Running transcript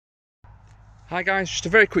Hi guys, just a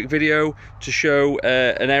very quick video to show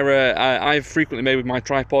an error I've frequently made with my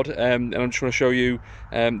tripod, and I'm just going to show you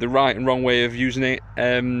the right and wrong way of using it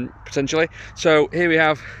potentially. So here we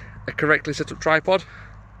have a correctly set up tripod,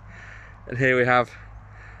 and here we have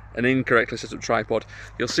an incorrectly set up tripod.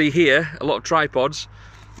 You'll see here a lot of tripods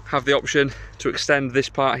have the option to extend this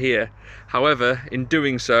part here. However, in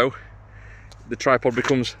doing so, the tripod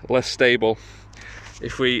becomes less stable.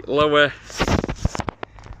 If we lower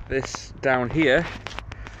this down here,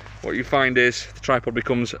 what you find is the tripod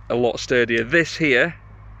becomes a lot sturdier. This here,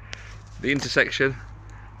 the intersection,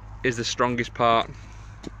 is the strongest part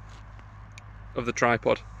of the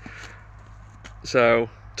tripod. So,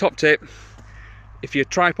 top tip, if your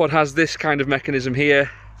tripod has this kind of mechanism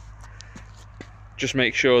here, just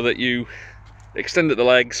make sure that you extend at the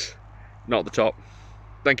legs, not the top.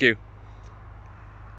 Thank you.